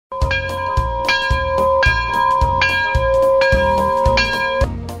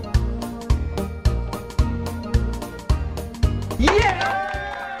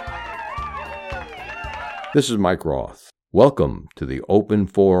This is Mike Roth. Welcome to the Open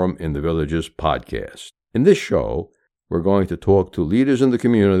Forum in the Villages podcast. In this show, we're going to talk to leaders in the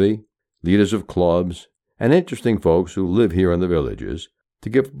community, leaders of clubs, and interesting folks who live here in the villages to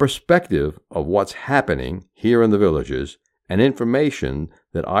give a perspective of what's happening here in the villages and information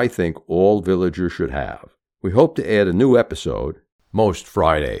that I think all villagers should have. We hope to add a new episode most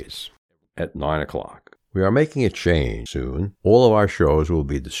Fridays at 9 o'clock. We are making a change soon. All of our shows will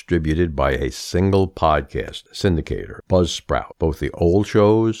be distributed by a single podcast syndicator, Buzzsprout, both the old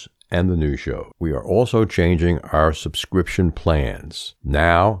shows and the new show. We are also changing our subscription plans.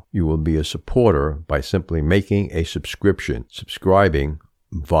 Now you will be a supporter by simply making a subscribing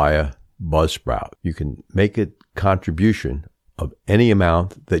via Buzzsprout. You can make a contribution of any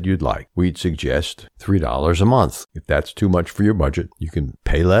amount that you'd like. We'd suggest $3 a month. If that's too much for your budget, you can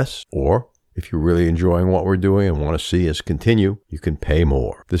pay less, or if you're really enjoying what we're doing and want to see us continue, you can pay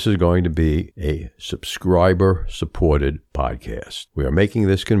more. This is going to be a subscriber-supported podcast. We are making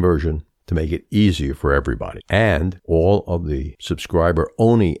this conversion to make it easier for everybody. And all of the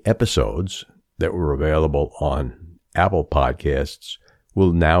subscriber-only episodes that were available on Apple Podcasts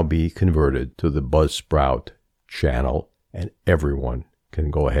will now be converted to the Buzzsprout channel, and everyone can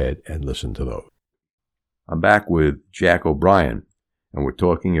go ahead and listen to those. I'm back with Jack O'Brien, and we're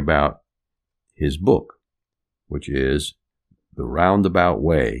talking about his book, which is The Roundabout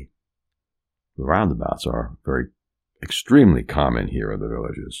Way. The roundabouts are extremely common here in the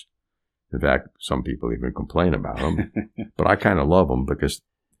villages. In fact, some people even complain about them, but I kind of love them because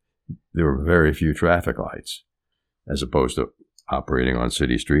there are very few traffic lights as opposed to operating on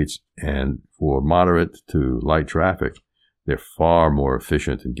city streets. And for moderate to light traffic, they're far more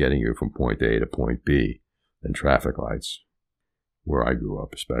efficient in getting you from point A to point B than traffic lights, where I grew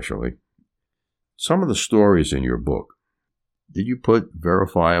up especially. Some of the stories in your book, did you put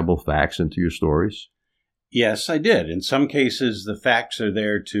verifiable facts into your stories? Yes, I did. In some cases, the facts are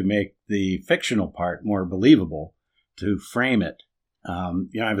there to make the fictional part more believable, to frame it. I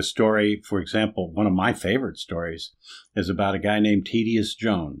have a story, for example, one of my favorite stories is about a guy named Tedious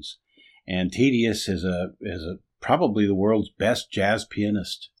Jones. And Tedious is probably the world's best jazz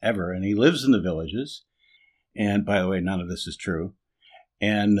pianist ever, and he lives in the villages. And by the way, none of this is true.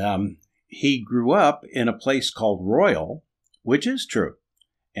 And he grew up in a place called Royal, which is true,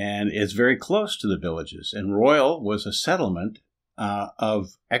 and is very close to the villages. And Royal was a settlement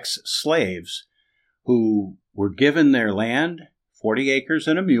of ex-slaves who were given their land, 40 acres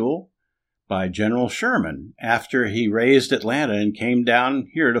and a mule, by General Sherman after he raised Atlanta and came down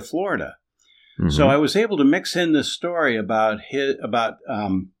here to Florida. Mm-hmm. So I was able to mix in this story about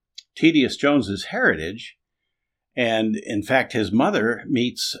Tedious Jones's heritage, and in fact, his mother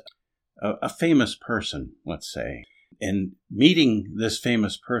meets a famous person, let's say, and meeting this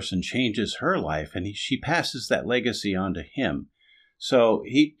famous person changes her life, and she passes that legacy on to him. So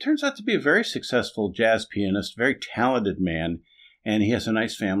he turns out to be a very successful jazz pianist, very talented man, and he has a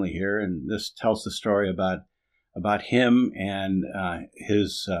nice family here. And this tells the story about him and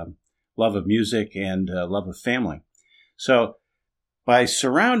his love of music and love of family. So by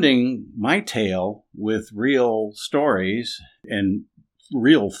surrounding my tale with real stories and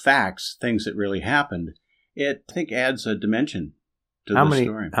real facts, things that really happened, it, I think, adds a dimension to the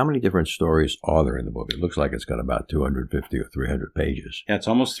story. How many different stories are there in the book? It looks like it's got about 250 or 300 pages. Yeah, it's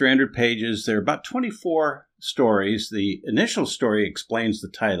almost 300 pages. There are about 24 stories. The initial story explains the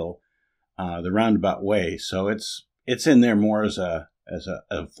title, The Roundabout Way. So it's in there more as a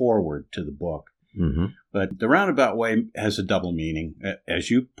foreword to the book. Mm-hmm. But The Roundabout Way has a double meaning.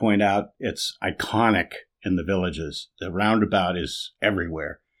 As you point out, it's iconic in the villages. The roundabout is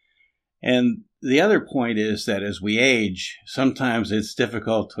everywhere. And the other point is that as we age, sometimes it's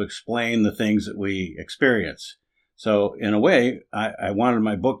difficult to explain the things that we experience. So in a way, I wanted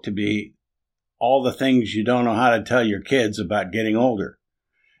my book to be all the things you don't know how to tell your kids about getting older.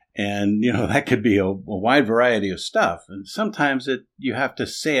 And, that could be a wide variety of stuff. And sometimes you have to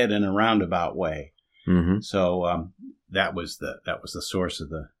say it in a roundabout way. Mm-hmm. So that was the source of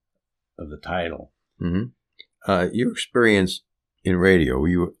the title. Mm-hmm. Your experience in radio, were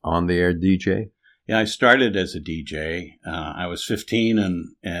you on the air DJ? Yeah, I started as a DJ. I was 15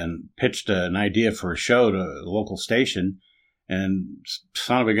 and pitched an idea for a show to a local station, and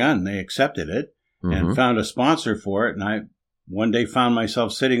son of a gun, they accepted it and found a sponsor for it. And I one day found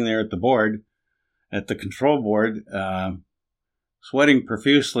myself sitting there at the control board, sweating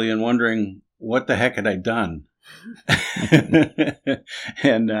profusely and wondering what the heck had I done.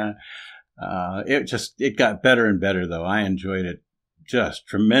 And it got better and better, though. I enjoyed it just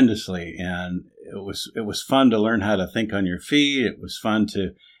tremendously, and it was fun to learn how to think on your feet. It was fun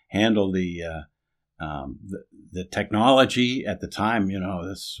to handle the The technology at the time,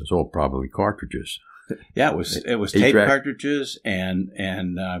 this It's all probably cartridges. yeah, it was tape Eight-track. cartridges and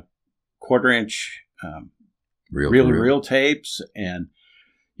quarter-inch Real. tapes, and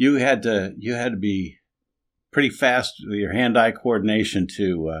you had to be pretty fast with your hand-eye coordination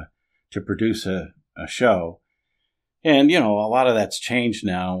to produce a show. And a lot of that's changed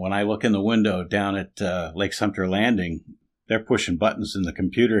now. When I look in the window down at Lake Sumter Landing, they're pushing buttons and the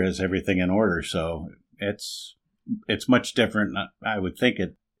computer has everything in order. So it's much different. I would think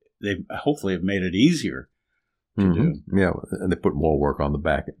they hopefully have made it easier to do. Yeah, and they put more work on the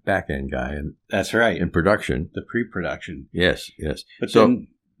back end guy and That's right. in production. The pre-production. Yes. But So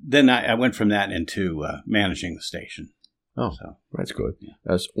then I went from that into managing the station. oh, So that's good.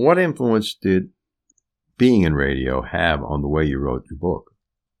 Yeah. What influence did being in radio have on the way you wrote your book?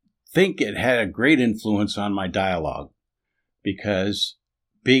 think it had a great influence on my dialogue because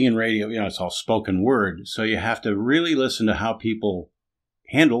being in radio, it's all spoken word. So you have to really listen to how people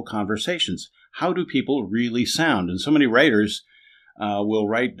handle conversations. How do people really sound? And so many writers will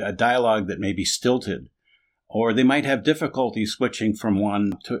write a dialogue that may be stilted, or they might have difficulty switching from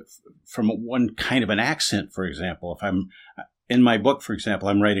one kind of an accent, for example. If I'm in my book, for example,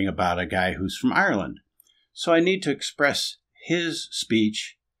 I'm writing about a guy who's from Ireland. So I need to express his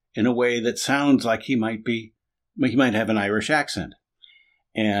speech in a way that sounds like he might have an Irish accent.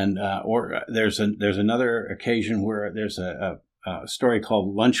 And or there's another occasion where there's a story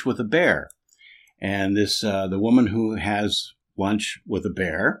called Lunch with a Bear. And the woman who has lunch with a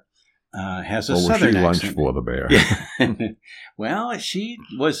bear has a southern accent. lunch for the bear? Yeah. Well, she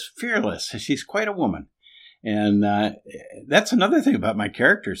was fearless. She's quite a woman. And that's another thing about my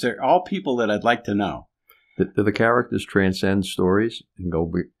characters. They're all people that I'd like to know. Do the characters transcend stories and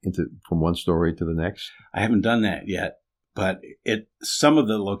go from one story to the next? I haven't done that yet, but some of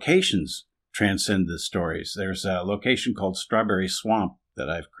the locations transcend the stories. There's a location called Strawberry Swamp that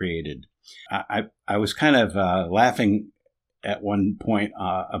I've created. I was kind of laughing at one point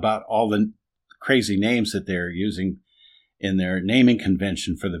about all the crazy names that they're using in their naming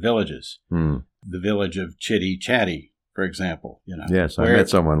convention for the villages. The village of Chitty Chatty, for example. Yes, I met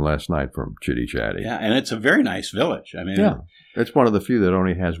someone last night from Chitty Chatty. Yeah, and it's a very nice village. I mean, yeah, it's one of the few that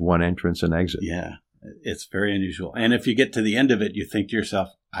only has one entrance and exit. Yeah, it's very unusual. And if you get to the end of it, you think to yourself,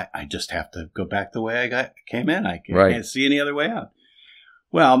 I just have to go back the way I came in. I can't see any other way out.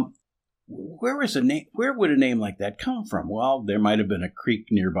 Well, where would a name like that come from? Well, there might have been a creek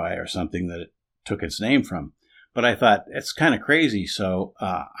nearby or something that it took its name from. But I thought, it's kind of crazy, so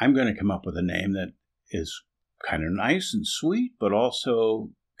I'm going to come up with a name that is kind of nice and sweet, but also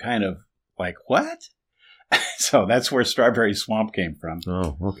kind of like, what? So that's where Strawberry Swamp came from.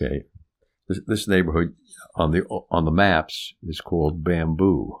 Oh, okay. This neighborhood on the maps is called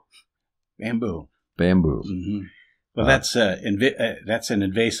Bamboo. Bamboo. Mm-hmm. Well, that's an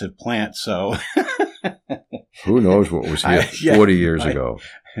invasive plant, so... Who knows what was here 40 years ago.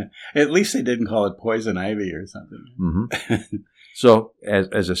 At least they didn't call it poison ivy or something. Mm-hmm. So,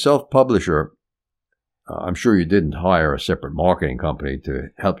 as a self-publisher, I'm sure you didn't hire a separate marketing company to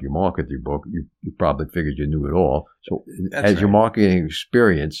help you market your book. You probably figured you knew it all. So, your marketing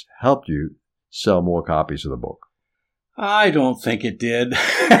experience helped you sell more copies of the book? I don't think it did,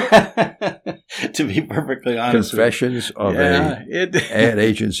 to be perfectly honest. Confessions of an ad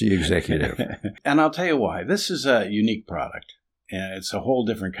agency executive. And I'll tell you why. This is a unique product. And it's a whole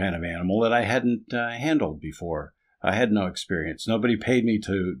different kind of animal that I hadn't handled before. I had no experience. Nobody paid me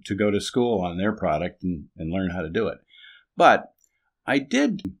to go to school on their product and learn how to do it. But I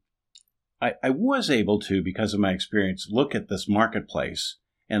did. I was able to, because of my experience, look at this marketplace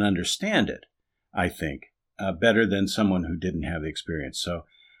and understand it, I think. Better than someone who didn't have the experience. So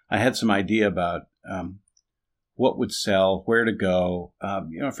I had some idea about what would sell, where to go.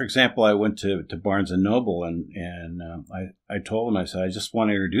 For example, I went to Barnes & Noble and I told them, I said, I just want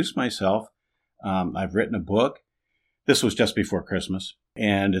to introduce myself. I've written a book. This was just before Christmas.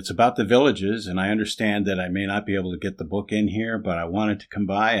 And it's about the villages. And I understand that I may not be able to get the book in here, but I wanted to come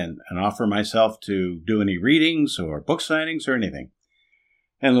by and offer myself to do any readings or book signings or anything.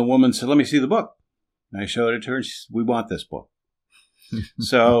 And the woman said, let me see the book. I showed it to her, and she said, we want this book.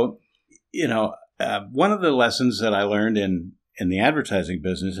 So, one of the lessons that I learned in the advertising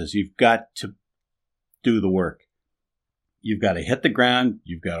business is you've got to do the work. You've got to hit the ground.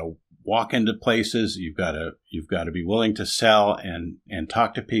 You've got to walk into places. You've got to be willing to sell and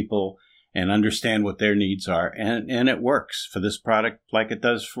talk to people and understand what their needs are. And it works for this product like it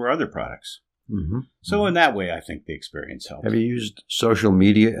does for other products. Mm-hmm. So in that way, I think the experience helped. Have you used social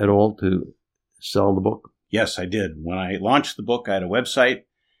media at all to sell the book? Yes, I did. When I launched the book, I had a website,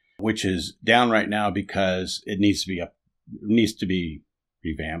 which is down right now because it needs to be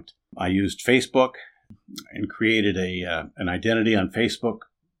revamped. I used Facebook and created an identity on Facebook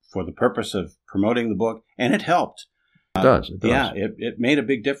for the purpose of promoting the book, and it helped. It does. Yeah, it made a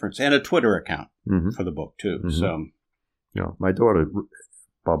big difference. And a Twitter account for the book, too. Mm-hmm. So, my daughter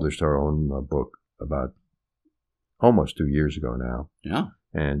published her own book about almost 2 years ago now. Yeah.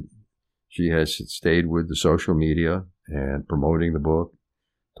 And she has stayed with the social media and promoting the book,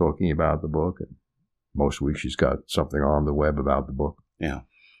 talking about the book. And most weeks she's got something on the web about the book. Yeah.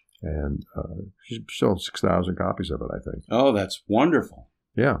 And she's sold 6,000 copies of it, I think. Oh, that's wonderful.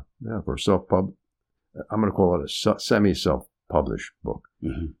 Yeah, for self-pub. I'm going to call it a semi-self-published book.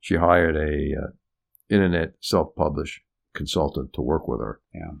 Mm-hmm. She hired a internet self-published consultant to work with her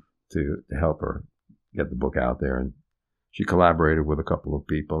to help her get the book out there. And she collaborated with a couple of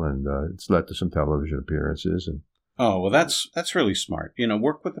people, and it's led to some television appearances. And oh, well, that's really smart.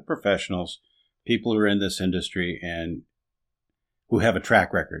 Work with the professionals, people who are in this industry and who have a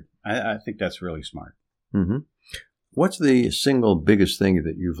track record. I think that's really smart. Mm-hmm. What's the single biggest thing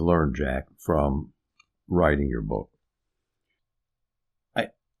that you've learned, Jack, from writing your book?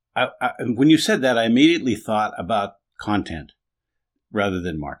 When you said that, I immediately thought about content rather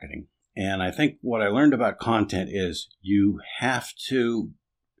than marketing. And I think what I learned about content is you have to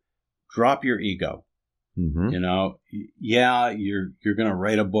drop your ego. Mm-hmm. You're going to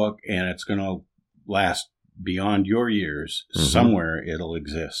write a book and it's going to last beyond your years. Mm-hmm. Somewhere it'll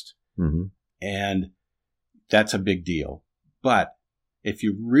exist. Mm-hmm. And that's a big deal. But if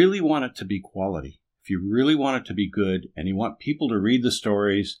you really want it to be quality, if you really want it to be good, and you want people to read the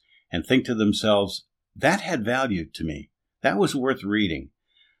stories and think to themselves, that had value to me, that was worth reading,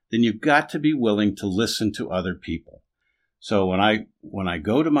 then you've got to be willing to listen to other people. So when I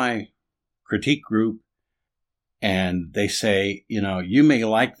go to my critique group and they say, you may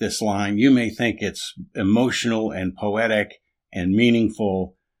like this line, you may think it's emotional and poetic and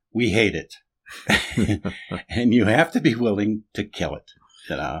meaningful, we hate it. And you have to be willing to kill it.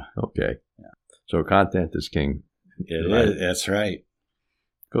 Okay. Yeah. So content is king. It is. That's right.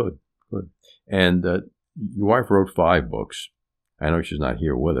 Good. And your wife wrote 5 books. I know she's not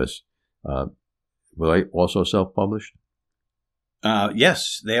here with us. Were they also self-published?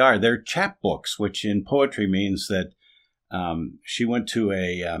 Yes, they are. They're chapbooks, which in poetry means that she went to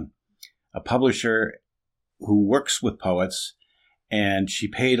a publisher who works with poets, and she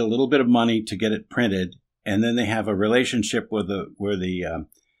paid a little bit of money to get it printed. And then they have a relationship where the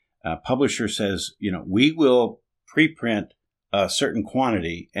publisher says, we will preprint a certain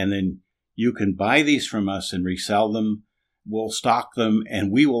quantity, and then you can buy these from us and resell them. We'll stock them,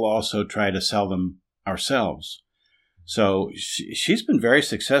 and we will also try to sell them ourselves. So she's been very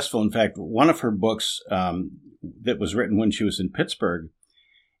successful. In fact, one of her books that was written when she was in Pittsburgh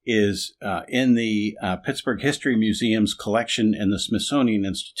is in the Pittsburgh History Museum's collection in the Smithsonian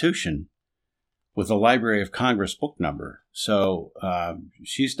Institution with a Library of Congress book number. So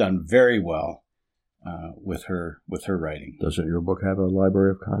she's done very well with her writing. Doesn't your book have a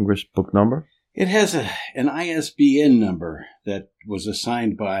Library of Congress book number? It has an ISBN number that was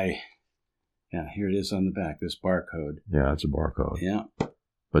assigned by, here it is on the back, this barcode. Yeah, it's a barcode. Yeah.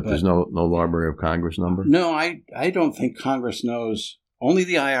 But there's no Library of Congress number? No, I don't think Congress knows. Only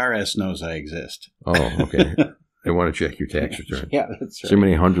the IRS knows I exist. Oh, okay. They want to check your tax return. Yeah, that's right. So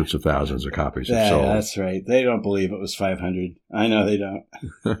many hundreds of thousands of copies have sold. That's right. They don't believe it was 500. I know they don't.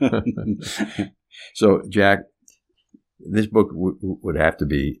 So, Jack, this book would have to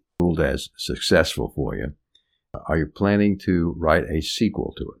be ruled as successful for you. Are you planning to write a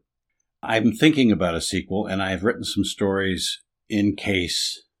sequel to it? I'm thinking about a sequel, and I've written some stories in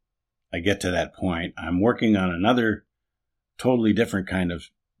case I get to that point. I'm working on another totally different kind of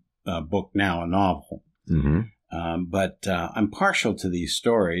book now, a novel. Mm-hmm. But I'm partial to these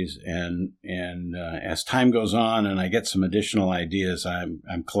stories, and as time goes on and I get some additional ideas,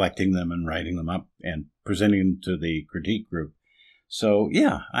 I'm collecting them and writing them up and presenting them to the critique group. So,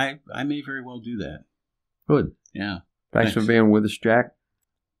 yeah, I may very well do that. Good. Yeah. Thanks for being with us, Jack.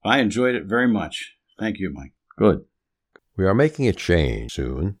 I enjoyed it very much. Thank you, Mike. Good. We are making a change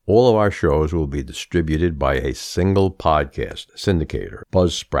soon. All of our shows will be distributed by a single podcast syndicator,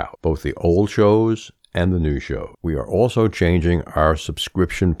 Buzzsprout, both the old shows and the new show. We are also changing our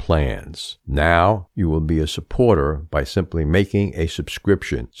subscription plans. Now you will be a supporter by simply making a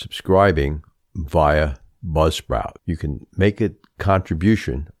subscribing via Buzzsprout. You can make a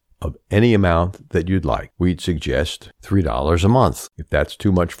contribution of any amount that you'd like. We'd suggest $3 a month. If that's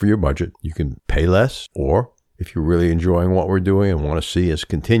too much for your budget, you can pay less, or If you're really enjoying what we're doing and want to see us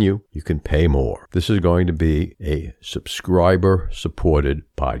continue, you can pay more. This is going to be a subscriber-supported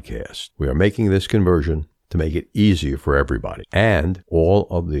podcast. We are making this conversion to make it easier for everybody. And all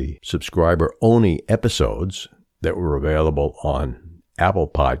of the subscriber-only episodes that were available on Apple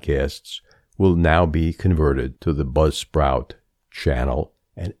Podcasts will now be converted to the Buzzsprout channel,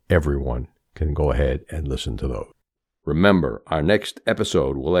 and everyone can go ahead and listen to those. Remember, our next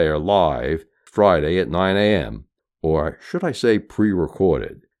episode will air live Friday at 9 a.m., or should I say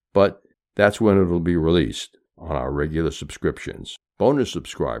pre-recorded, but that's when it will be released on our regular subscriptions. Bonus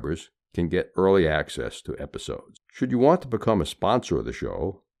subscribers can get early access to episodes. Should you want to become a sponsor of the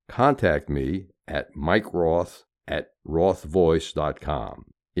show, contact me at mikeroth@rothvoice.com.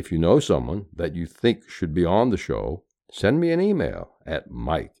 If you know someone that you think should be on the show, send me an email at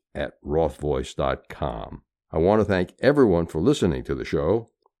mike@rothvoice.com. I want to thank everyone for listening to the show.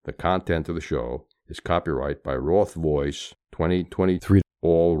 The content of the show is copyright by Roth Voice 2023,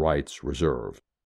 all rights reserved.